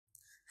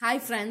Hi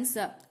friends,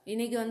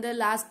 இன்னைக்கு வந்து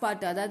last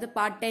part அதாவது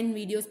பார்ட் 10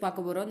 வீடியோஸ்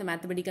பார்க்க போகிறோம் இந்த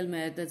மேத்தமெட்டிக்கல்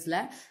மெத்தட்ஸில்.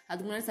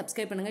 அதுக்கு முன்னாடி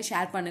சப்ஸ்கிரைப் பண்ணுங்கள்,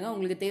 ஷேர் பண்ணுங்கள்.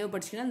 உங்களுக்கு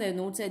தேவைப்பட்டுச்சுன்னா அந்த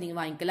நோட்ஸை நீங்கள்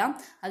வாங்கிக்கலாம்.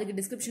 அதுக்கு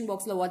டிஸ்கிரிப்ஷன்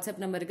பாக்ஸில்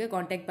வாட்ஸ்அப் நம்பருக்கு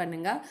காண்டாக்ட்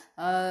பண்ணுங்கள்.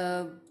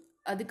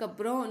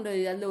 அதுக்கப்புறம்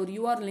அதில் ஒரு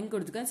யூஆர் லிங்க்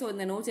கொடுத்துருக்கேன். ஸோ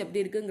இந்த நோட்ஸ்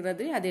எப்படி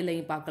இருக்குங்கிறது அதில்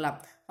பார்க்கலாம்.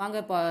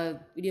 வாங்க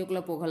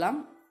வீடியோக்குள்ளே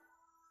போகலாம்.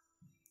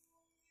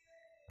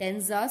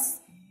 டென்சர்ஸ்,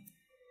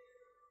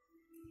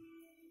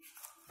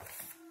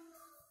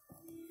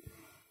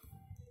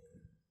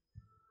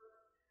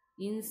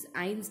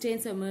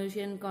 Einstein's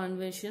immersion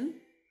conversion,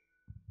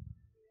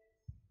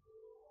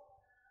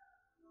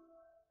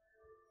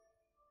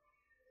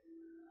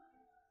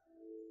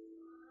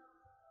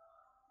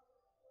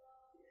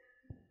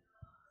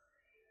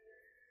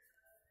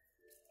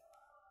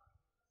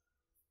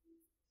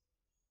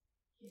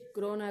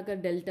 Kronecker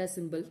delta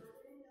symbol,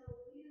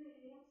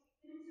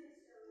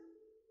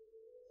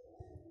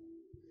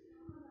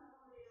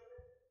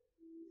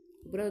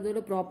 அப்புறம் அதோட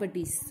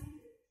ப்ராப்பர்ட்டிஸ்,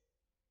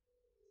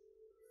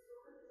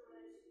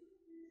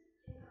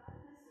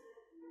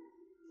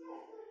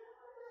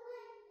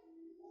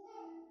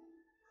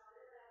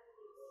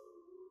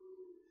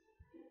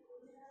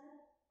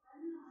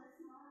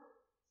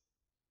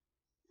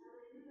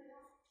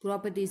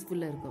 ப்ராப்பர்ட்டிஸ்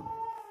ஃபுல்லாக இருக்கும்.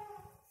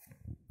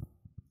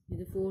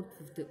 இது 4th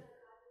 5th.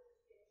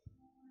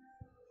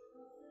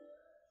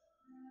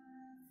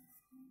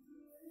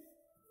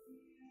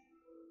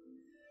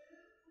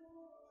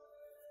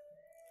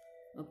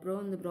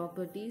 அப்புறம் இந்த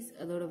ப்ராப்பர்ட்டிஸ்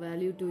அதோட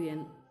வேல்யூ டு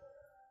n.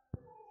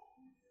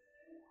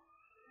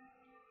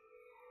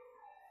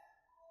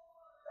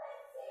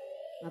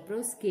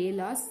 அப்புறம்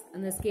ஸ்கேலார்ஸ்,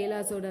 அந்த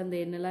ஸ்கேலார்ஸோட அந்த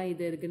என்னெல்லாம்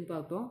இது இருக்குன்னு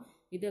பார்ப்போம்.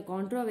 இது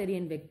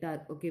கான்ட்ராவேரியன்ட்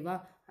வெக்டார், ஓகேவா?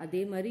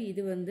 அதே மாதிரி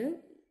இது வந்து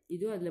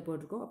இதுவும் அதில்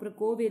போட்டிருக்கோம். அப்புறம்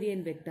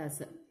கோவேரியன்ட்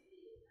வெக்டார்ஸ்,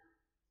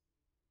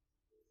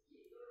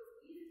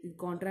 இது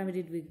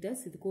கான்ட்ராவேரியன்ட்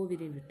வெக்டார்ஸ், இது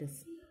கோவேரியன்ட்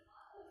vectors.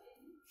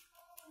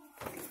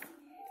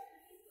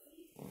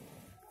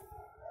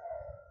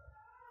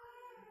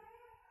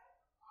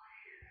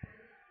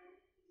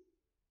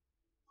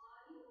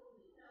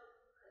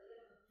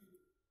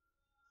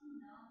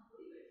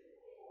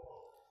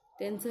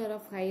 Tensor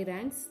of high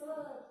ranks,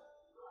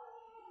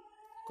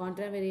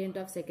 contravariant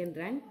of second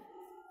rank,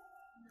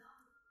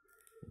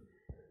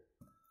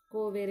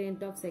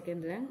 covariant of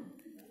second rank,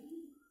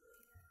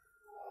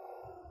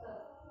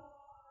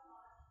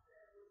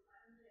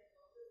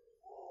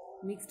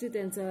 mixed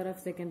tensor of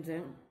second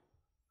rank,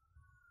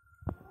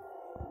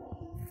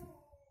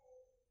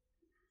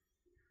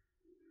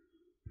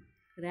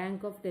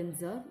 rank of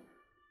tensor,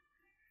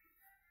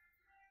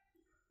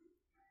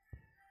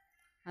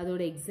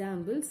 அதோட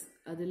எக்ஸாம்பிள்ஸ்,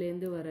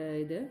 அதுலேருந்து வர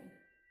இது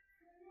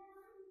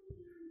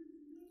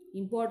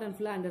இம்பார்ட்டன்ட்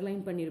ஃபுல்லாக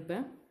அண்டர்லைன்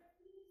பண்ணியிருப்பேன்.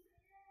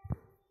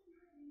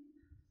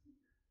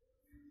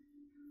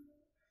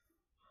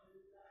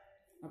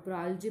 அப்புறம்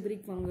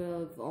அல்ஜிப்ரிக்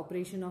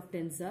ஆப்ரேஷன் ஆஃப்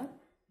டென்சர்,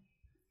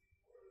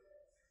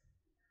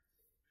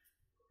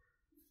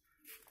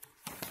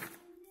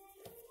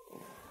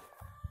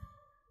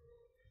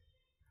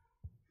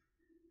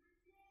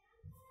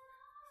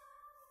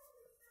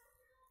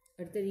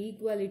 அடுத்தது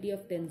equality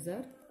of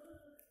tensor,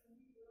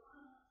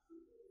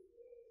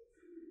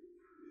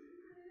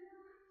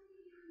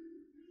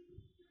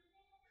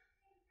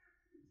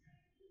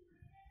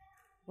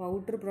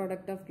 outer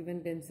product of given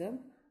tensor,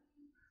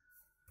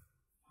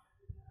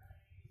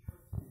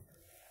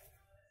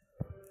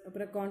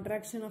 அப்புறம்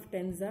contraction of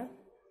tensor,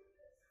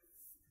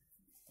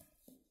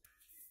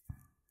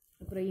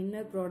 அப்புறம்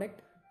inner product,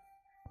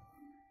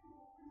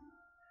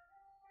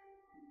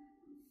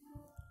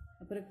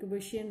 அப்புறம்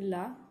Quotient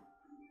law,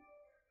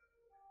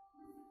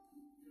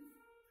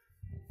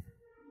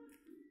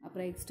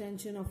 அப்புறம்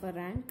extension of a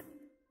rank,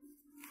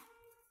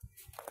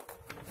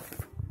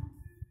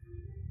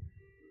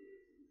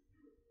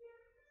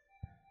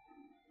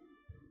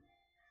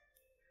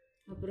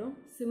 அப்புறம்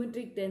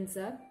symmetric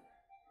tensor,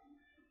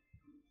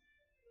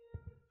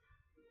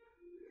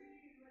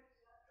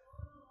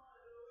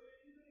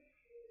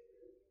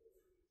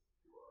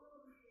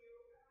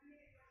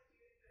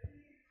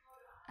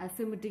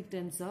 asymmetric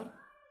tensor,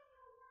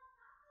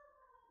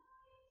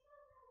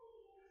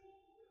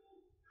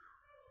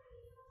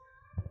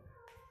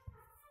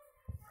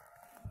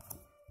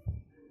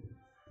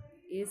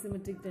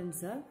 asymmetric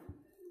tensor,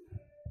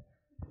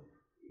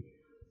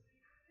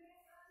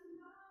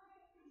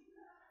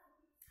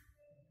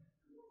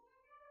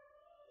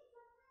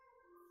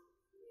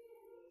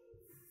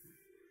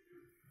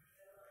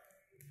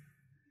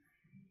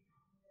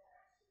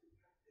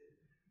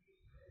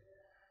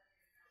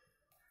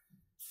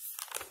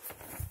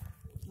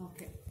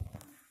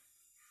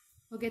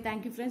 okay,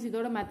 thank you friends.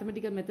 இதோட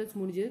mathematical methods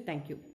முடிஞ்சது. Thank you.